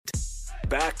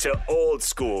back to Old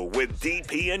School with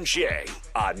DP and J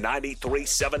on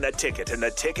 93.7 The Ticket and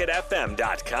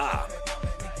theticketfm.com.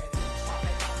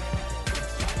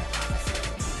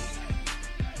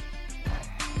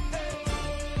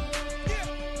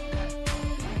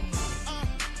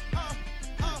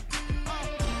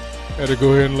 Had to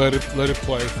go ahead and let it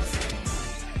play.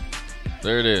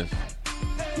 There it is.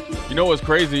 You know what's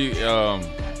crazy?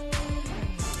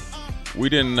 We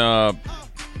didn't.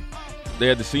 They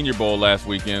had the Senior Bowl last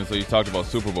weekend, so you talked about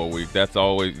Super Bowl week. That's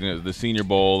always the Senior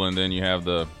Bowl, and then you have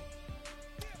the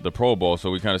Pro Bowl.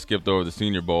 So we kind of skipped over the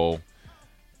Senior Bowl,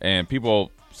 and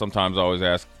people sometimes always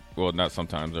ask. Well, not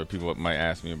sometimes, or people might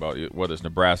ask me about whether it's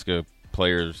Nebraska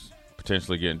players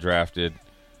potentially getting drafted,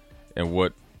 and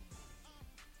what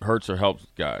hurts or helps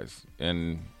guys.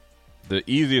 And the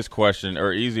easiest question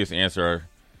or easiest answer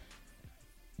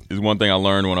is one thing I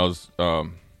learned when I was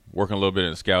working a little bit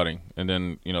in scouting, and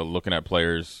then looking at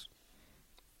players,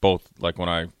 both like when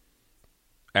I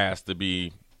asked to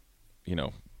be,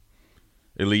 a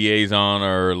liaison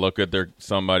or look at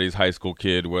somebody's high school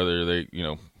kid, whether they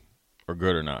are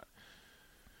good or not.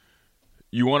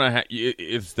 You want to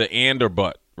it's the and or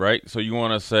but, right? So you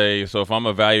want to say, so if I'm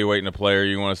evaluating a player,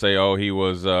 you want to say, oh, he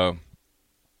was a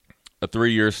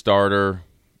 3-year starter,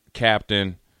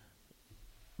 captain,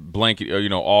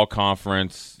 blanket, all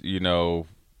conference,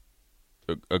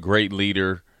 a great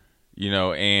leader,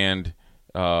 and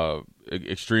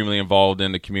extremely involved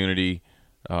in the community,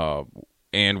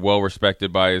 and well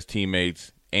respected by his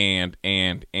teammates, and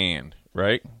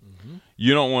right? Mm-hmm.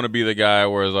 You don't want to be the guy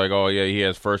where it's like, oh yeah, he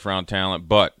has first round talent,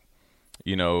 but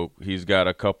he's got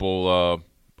a couple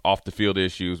off the field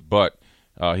issues, but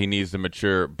he needs to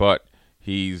mature, but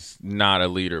he's not a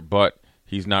leader, but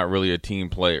he's not really a team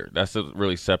player. That's what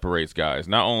really separates guys,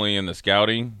 not only in the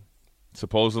scouting,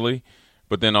 supposedly,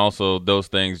 but then also those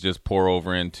things just pour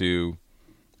over into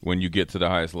when you get to the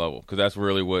highest level, because that's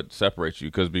really what separates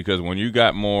you. Because when you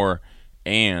got more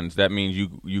ands, that means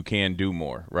you can do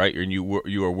more, right? And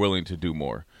you are willing to do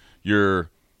more. You're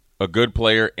a good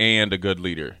player and a good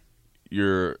leader.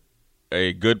 You're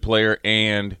a good player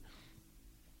and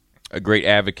a great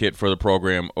advocate for the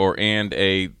program, and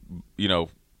a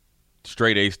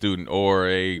straight A student, or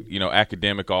a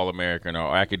academic All-American,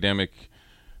 or academic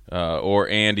or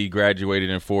he graduated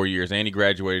in 4 years, and he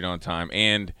graduated on time,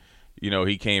 and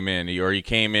he came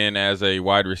in as a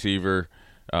wide receiver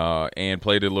and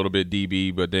played a little bit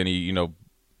DB, but then he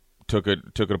took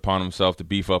it upon himself to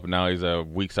beef up, and now he's a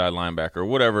weak side linebacker, or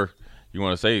whatever you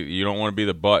want to say. You don't want to be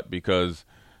the but, because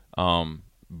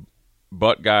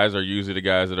but guys are usually the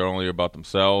guys that are only about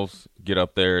themselves, get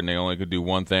up there and they only could do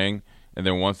one thing, and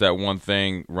then once that one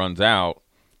thing runs out,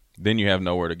 then you have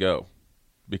nowhere to go,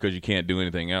 because you can't do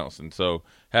anything else. And so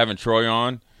having Troy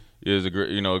on is a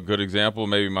good example,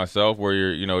 maybe myself,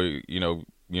 where he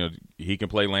can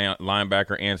play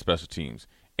linebacker and special teams,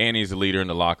 and he's a leader in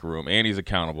the locker room, and he's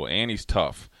accountable, and he's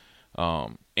tough,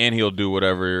 and he'll do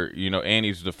whatever, and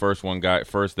he's the first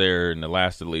there and the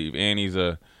last to leave, and he's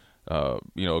a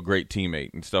great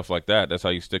teammate and stuff like that. That's how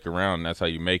you stick around, and that's how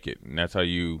you make it, and that's how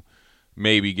you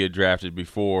maybe get drafted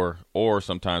before or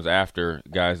sometimes after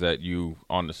guys that you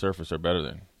on the surface are better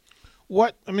than.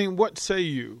 What say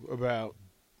you about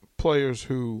players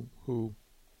who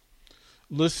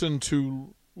listen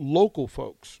to local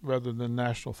folks rather than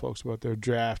national folks about their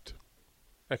draft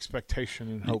expectation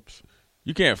and hopes?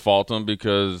 You can't fault them,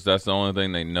 because that's the only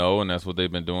thing they know, and that's what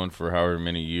they've been doing for however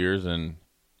many years. And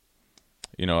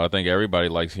I think everybody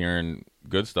likes hearing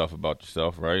good stuff about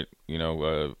yourself, right?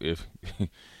 If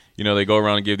they go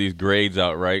around and give these grades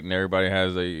out, right, and everybody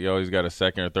has you always got a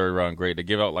second or third round grade. They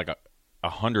give out like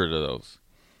 100 of those.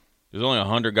 There's only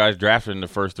 100 guys drafted in the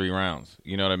first 3 rounds.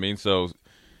 You know what I mean? So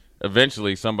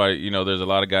eventually somebody, there's a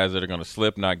lot of guys that are going to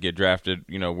slip, not get drafted,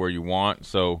 where you want.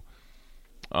 So,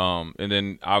 and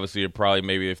then obviously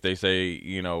maybe if they say,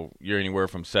 you're anywhere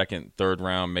from second, third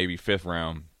round, maybe fifth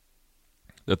round,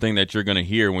 the thing that you're going to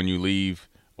hear when you leave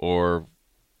or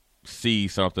see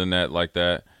something like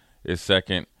that is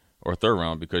second or third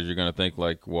round, because you're going to think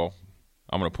like, well,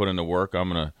 I'm going to put in the work.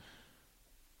 I'm going to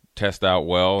test out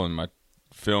well, and my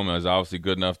film is obviously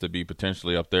good enough to be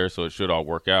potentially up there, so it should all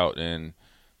work out. And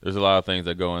there's a lot of things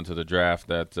that go into the draft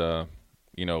that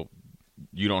you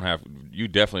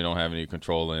definitely don't have any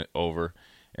control over.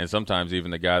 And sometimes even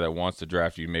the guy that wants to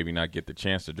draft you maybe not get the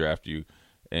chance to draft you.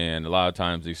 And a lot of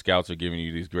times these scouts are giving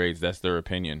you these grades. That's their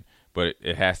opinion, but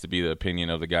it has to be the opinion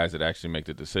of the guys that actually make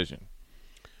the decision.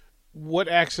 What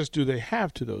access do they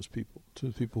have to those people, to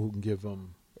the people who can give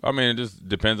them? I mean, it just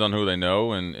depends on who they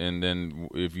know, and then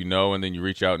if you know, and then you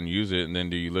reach out and use it, and then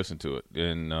do you listen to it?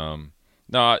 And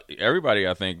No, everybody,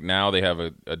 I think now they have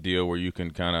a deal where you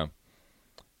can kind of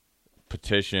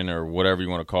petition or whatever you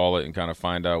want to call it and kind of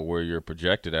find out where you're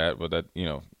projected at. But that,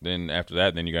 then after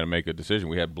that, then you got to make a decision.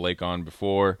 We had Blake on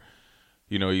before.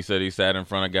 He said he sat in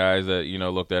front of guys that,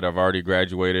 looked at, I've already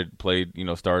graduated, played,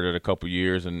 started a couple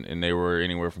years, and they were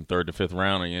anywhere from third to fifth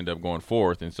round, and he ended up going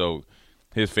fourth. And so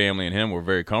his family and him were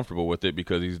very comfortable with it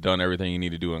because he's done everything he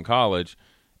needed to do in college,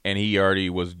 and he already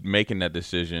was making that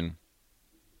decision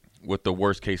with the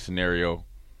worst-case scenario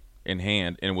in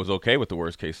hand and was okay with the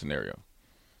worst-case scenario.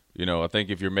 I think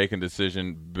if you're making a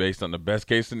decision based on the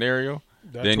best-case scenario,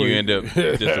 then you end up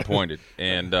disappointed.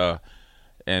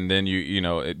 And then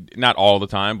not all the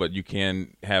time, but you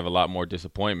can have a lot more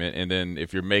disappointment. And then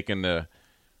if you're making the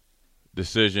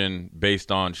decision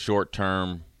based on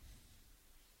short-term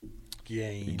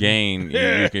gain, you can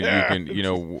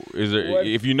is there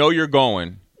if you're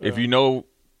going, if you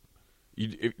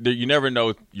never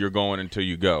know you're going until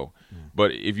you go.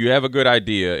 But if you have a good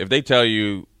idea, if they tell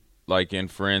you, like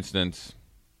for instance,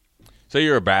 say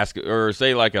you're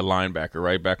say like a linebacker,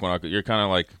 right? Back when you're kind of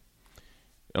like,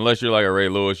 unless you're like a Ray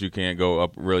Lewis, you can't go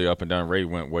up and down. Ray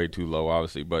went way too low,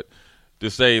 obviously. But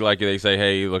just say, like they say,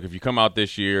 hey, look, if you come out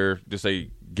this year, just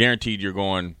say guaranteed you're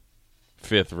going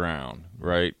fifth round,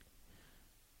 right?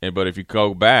 But if you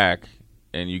go back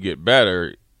and you get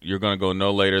better, you're going to go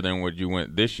no later than what you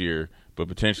went this year, but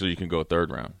potentially you can go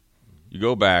third round. You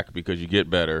go back because you get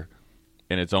better,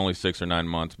 and it's only 6 or 9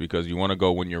 months because you want to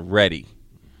go when you're ready.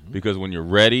 Because when you're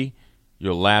ready,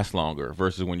 you'll last longer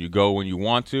versus when you go when you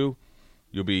want to,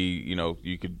 you'll be,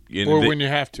 you could. When you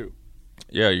have to.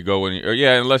 Yeah, you go when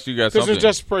unless you got something. Because there's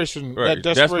desperation. Right.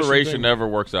 That desperation never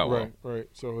works out well. Right.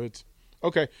 So it's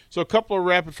okay. So a couple of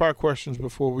rapid fire questions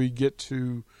before we get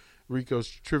to Rico's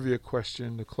trivia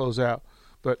question to close out.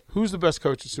 But who's the best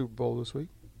coach at Super Bowl this week?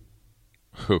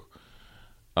 Who?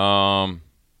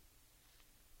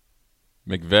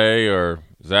 McVay or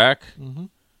Zach? Mm-hmm.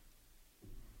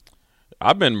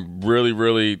 I've been really,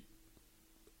 really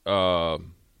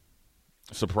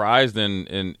surprised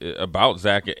about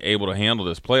Zach able to handle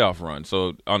this playoff run.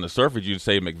 So on the surface, you'd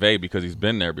say McVay because he's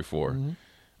been there before.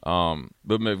 Mm-hmm.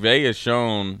 But McVay has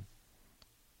shown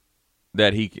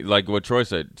that he, like what Troy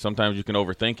said, sometimes you can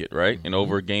overthink it, right? Mm-hmm. And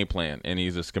over a game plan. And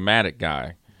he's a schematic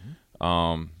guy.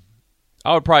 Mm-hmm.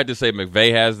 I would probably just say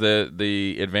McVay has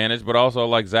the advantage, but also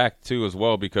like Zach too as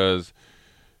well because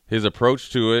his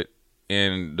approach to it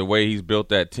and the way he's built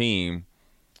that team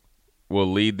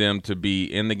will lead them to be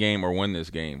in the game or win this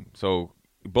game. So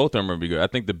both of them are going to be good. I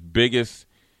think the biggest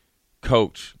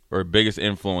coach or biggest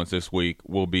influence this week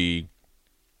will be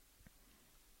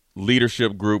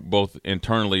leadership group both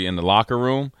internally in the locker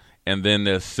room and then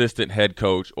the assistant head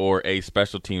coach or a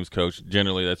special teams coach.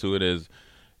 Generally, that's who it is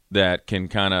that can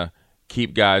kind of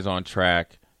keep guys on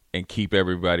track and keep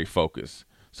everybody focused.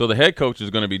 So the head coach is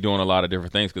going to be doing a lot of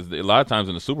different things because a lot of times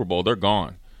in the Super Bowl, they're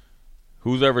gone.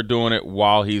 Who's ever doing it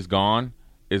while he's gone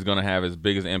is going to have as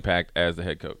big an impact as the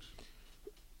head coach.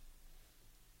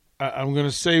 I'm going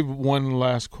to save one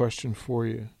last question for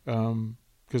you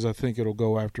because I think it'll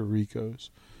go after Rico's.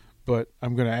 But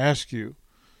I'm going to ask you,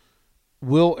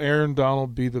 will Aaron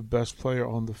Donald be the best player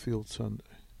on the field Sunday?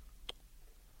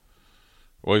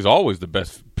 Well, he's always the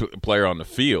best player on the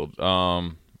field.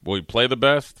 Will he play the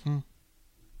best?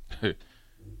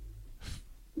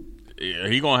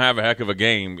 He's going to have a heck of a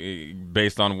game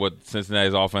based on what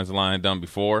Cincinnati's offensive line done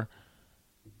before.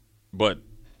 But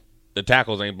the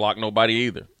tackles ain't blocked nobody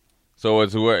either. So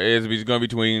it's going to be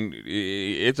between.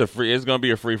 It's going to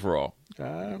be a free for all.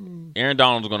 Aaron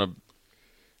Donald's going to.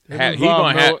 Him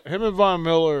and Von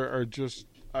Miller are just.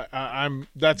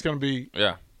 That's going to be.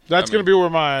 Yeah. That's going to be where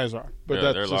my eyes are. But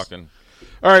yeah, they're locking.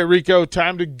 All right, Rico,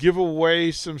 time to give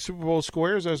away some Super Bowl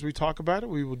squares as we talk about it.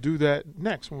 We will do that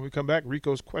next when we come back.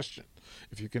 Rico's question.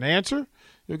 If you can answer,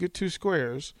 you'll get 2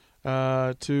 squares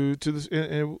to this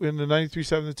in the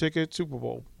 93.7 The Ticket Super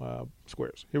Bowl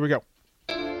squares. Here we go.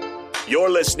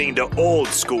 You're listening to Old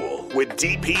School with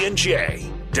DP and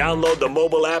J. Download the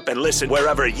mobile app and listen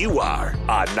wherever you are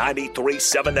on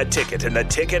 93.7 The Ticket and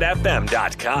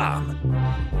theticketfm.com.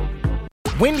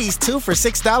 Wendy's 2 for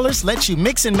 $6 lets you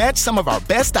mix and match some of our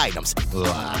best items,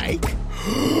 like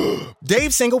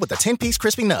Dave Single with a 10-piece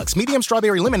crispy nugs, medium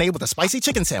strawberry lemonade with a spicy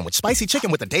chicken sandwich, spicy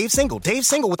chicken with a Dave Single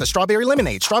with a strawberry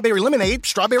lemonade, strawberry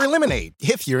lemonade,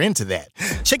 if you're into that.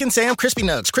 Chicken Sam, crispy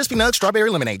nugs, strawberry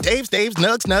lemonade, Dave's,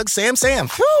 nugs, Sam.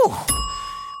 Whew.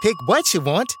 Pick what you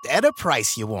want at a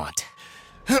price you want.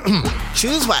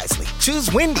 Choose wisely.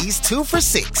 Choose Wendy's 2 for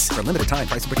 $6. For a limited time,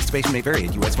 price and participation may vary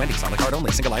at U.S. Wendy's. On the card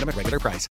only. Single item at regular price.